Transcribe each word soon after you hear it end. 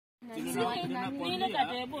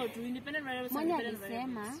independent variables. Mwana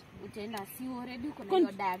alisema utaenda si already uko na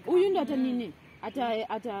hiyo diagram. Huyu ndo ata nini?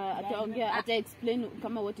 Ataongea ata explain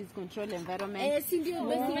kama what is control environment. Si ndio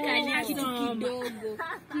basically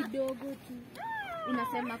kidogo tu.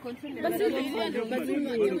 Inasema control environment. Basi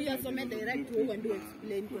huyu asome direct who want to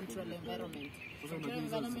explain control environment. Control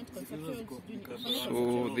environment conceptual.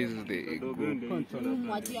 So this is the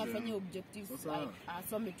mwaji afanye objectives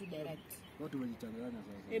asome tu direct. Watu wajichanganya sasa.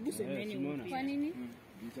 Hebu semeni kwa nini?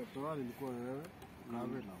 Chapter 1 ilikuwa wewe, Kawe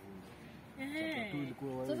na huyu.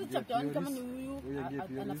 Sasa chapter 1 kama ni huyu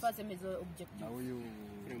anafaa sema hizo objectives. Na huyu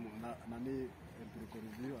nani empirical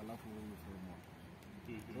review alafu huyu framework.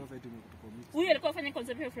 Sasa hiyo tumekutukomit. Huyu alikuwa afanya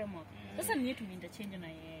conceptual framework. Sasa ni yetu interchange na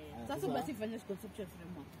yeye. Sasa basi fanya conceptual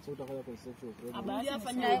framework. Sasa utafanya conceptual framework. Abasi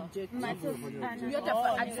afanya objectives.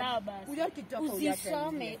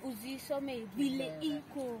 Uzisome vile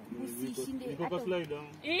iko, usishinde iko slide.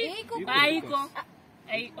 Iko.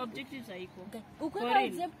 Objectives haiko. Uko na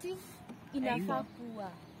objective inafaa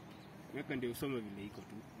kuwa. Weka ndio usome vile iko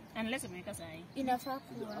tu. Unless umeweka sahi. Inafaa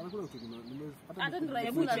kuwa. Hata ni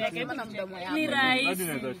rahisi kusema na mdomo yako. Ni rahisi. Hadi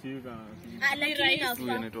naweza shika. Lakini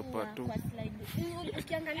inafaa kwa slide.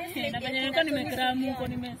 Ukiangalia slide. Na penye nilikuwa nimegramu huko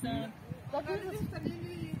nimesema. Kwa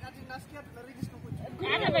nini ati nasikia tunaregister huko?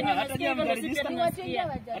 Hata penye umesikia hivyo tunasikia.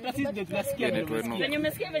 Hata sisi ndio tunasikia. Penye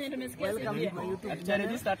umesikia penye tumesikia sisi.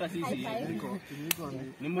 Hatujaregister hata sisi.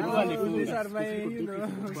 Ni mtu alifunza.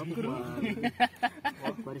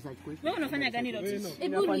 Wewe unafanya gani Roxy?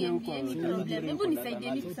 Hebu niambieni problem. Hebu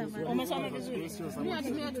nisaidieni kusema. Umesoma vizuri. Mimi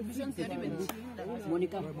natumia division theory bench.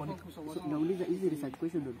 Monica, nauliza hizi research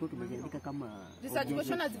question ndio tumeandika kama research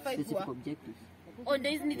question hazifai kuwa objectives. Or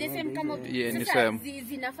there is the same kama sasa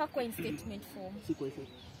zinafaa kwa in statement form. Si kwa hiyo.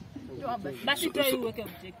 Basi try uweke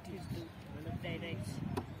objectives tu. Direct.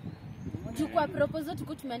 Tukua proposal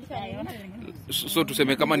tuko tumeandika nini? So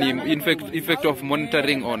tuseme kama ni effect of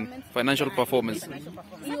monitoring on financial performance.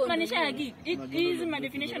 Maanisha hagi. Hizi ma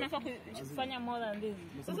definition nafaa kufanya more than this.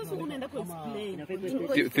 Sasa sio unaenda ku explain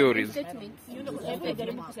theories.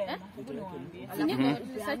 Jaribu kusema.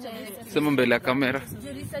 Sema mbele ya kamera.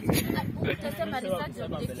 Utasema research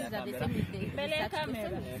objectives are the same with the mbele ya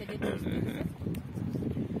kamera.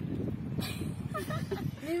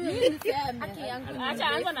 Acha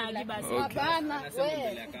anza na hagi basi. Hapana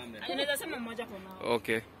wewe. Unaweza sema moja kwa moja.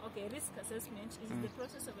 Okay. Okay, risk assessment is the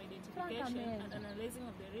process of identification and analyzing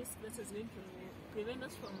of the risk that is going to prevent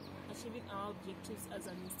us from achieving our objectives as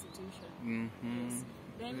an institution. Yes.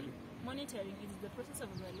 Then monitoring is the process of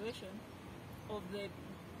evaluation of the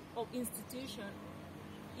institution.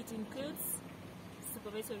 It includes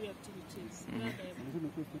supervisory activities.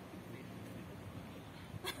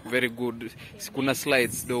 Very good. Kuna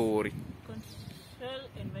slides, don't worry. Control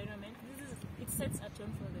environment. It sets a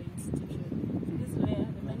tone for the institution. This is where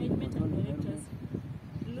the management and directors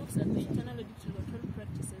looks at the internal audit control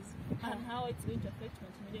practices and how it's going to affect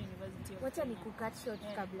Multimedia University. Wacha ni kucut short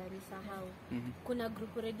kabla nisahau. Kuna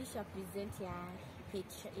group redisha present ya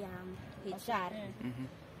HR.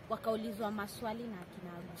 Wakaulizwa maswali na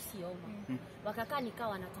kina Agusioma. Wakakaa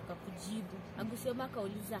nikawa wanataka kujibu. Agusioma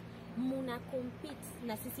kauliza muna compete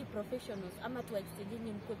na sisi professionals ama tu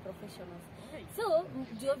extending mkwe professionals. So,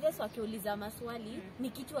 obvious wakiuliza maswali ni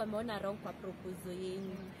kitu wameona wrong kwa proposal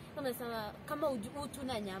yenu. Kama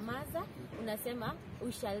utuna nyamaza, unasema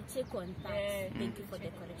we shall check on that. Thank you for the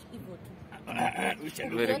correction. Hivyo tu.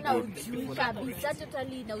 Ukiona ujui kabisa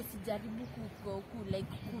totally na usijaribu like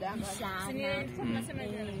kubishana. Tunasema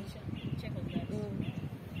check on that.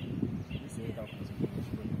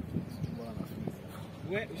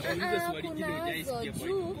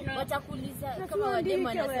 Watakuuliza kama wademu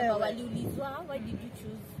wanasema waliulizwa why did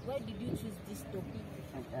you choose this topic?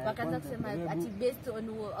 Wakaanza kusema ati based on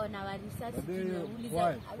our research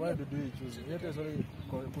tunauliza why did you choose it? Is only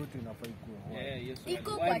quote inafaa ikuwe.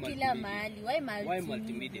 Iko kwa kila mahali. Why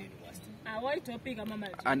multimedia university? Why topic ama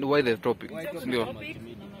multimedia? And why the topic? Ndio.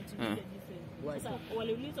 Sasa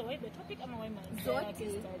waliulizwa why the topic ama why multimedia?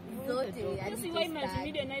 Zote. Sisi why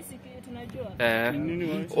multimedia nice tunajua.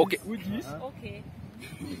 Okay. Okay.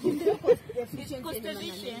 Cost efficient,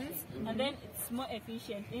 and then it's more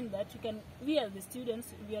efficient in that we as the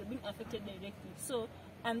students, we are being affected directly. So,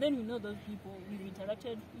 and then we know those people, we've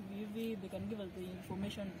interacted with they can give us the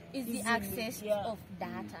information. Is the access of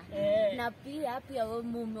data. Na pia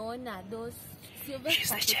mumeona those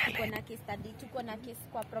tuko na case study, tuko na case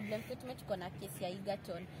kwa problem statement, tuko na case ya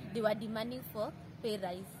Egerton. They were demanding for pay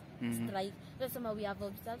rise. strike. Tunasema we have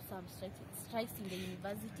observed some strikes in the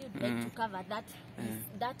university. We'd like to cover that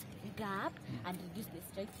gap and reduce the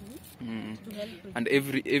striking to help. And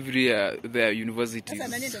every year there are universities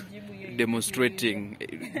demonstrating,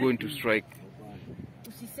 going to strike.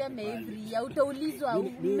 Usiseme every year, utaulizwa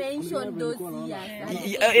mention those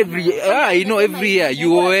years. Every year, you know, every year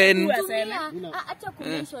UN. Acha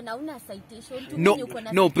kumention hauna citation.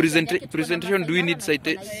 No presentation. Do we need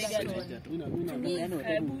citation?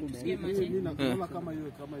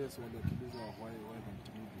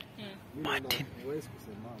 Martin.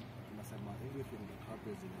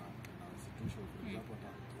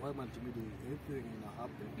 Why multimedia, everything in a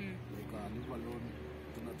happen, like leave alone,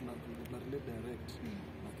 relate direct,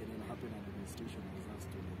 like in a happen administration as a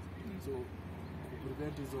student. So, to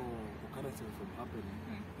prevent this occurrence from happening,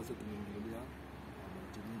 also to multimedia.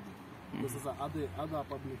 Because other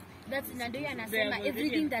public. That's Nandoya anasema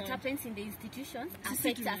everything that happens in the institutions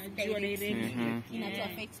affects us directly.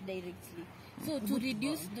 Affects directly. So to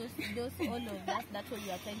reduce those all of that, that's what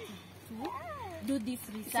we are trying to do this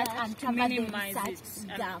research and cover the research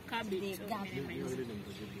gap.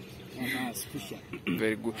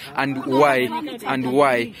 Very good. And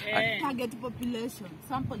why? Target population,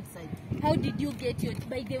 sample size. How did you get your?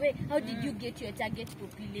 By the way, how did you get your target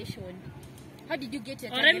population? How did you get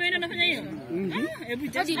your target population? How did you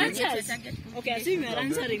get your target population? Okay, I see you are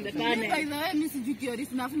answering the panel. By the way, Miss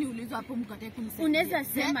Victoris, nafuni ulizo hapo mkate kumsema. Unaweza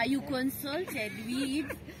sema you consulted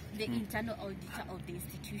with the internal auditor of the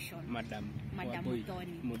institution. Madam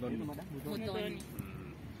Mudhoni.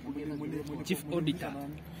 Chief auditor.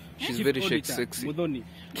 She's very sexy. Mudhoni.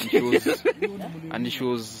 And she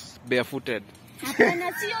was barefooted.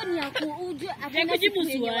 Hapana, sio ni ya kuujua. Hapana, kujibu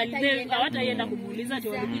swali. Hawataenda kumuuliza,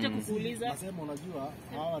 ndio walikuja kukuuliza. Nasema unajua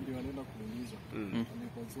hawa ndio wanaenda kuulizwa.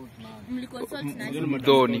 Mliconsult nani?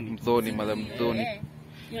 Mdhoni, Madam Mdhoni.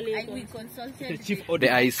 We consulted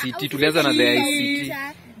the ICT. Tulianza na the ICT.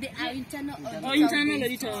 The internal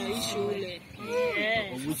auditor wa shule.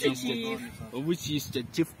 Which is the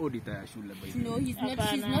chief auditor ya shule by the way. No, he's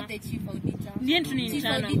not the chief auditor. Ndiye tu ni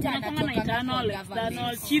internal. Kama internal,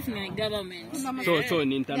 external, chief ni government. So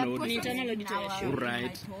ni internal auditor. Ni internal auditor ya shule.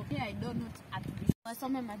 Right. I don't know.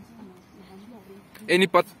 Wasome majina. Any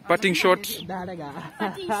parting shot?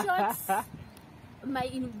 Parting shots.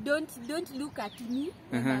 Don't look at me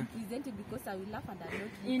when I'm presenting because I will laugh and I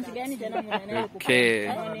don't look at you. Okay.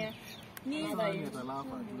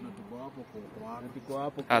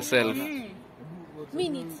 Herself.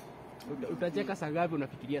 Minute. Utacheka saa ngapi,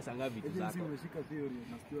 unafikiria saa ngapi vitu zako?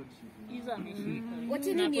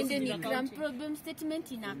 Watini niende ni gram problem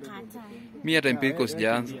statement inakata. Mimi hata empirical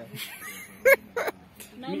sijaanza.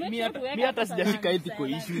 Mimi hata sijashika ethical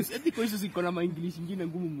issues. Ethical issues iko na English nyingine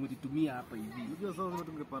ngumu mtitumia hapa hivi. Unajua sasa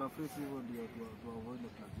tunge paraphrase hivyo ndio tu avoid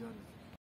plagiarism.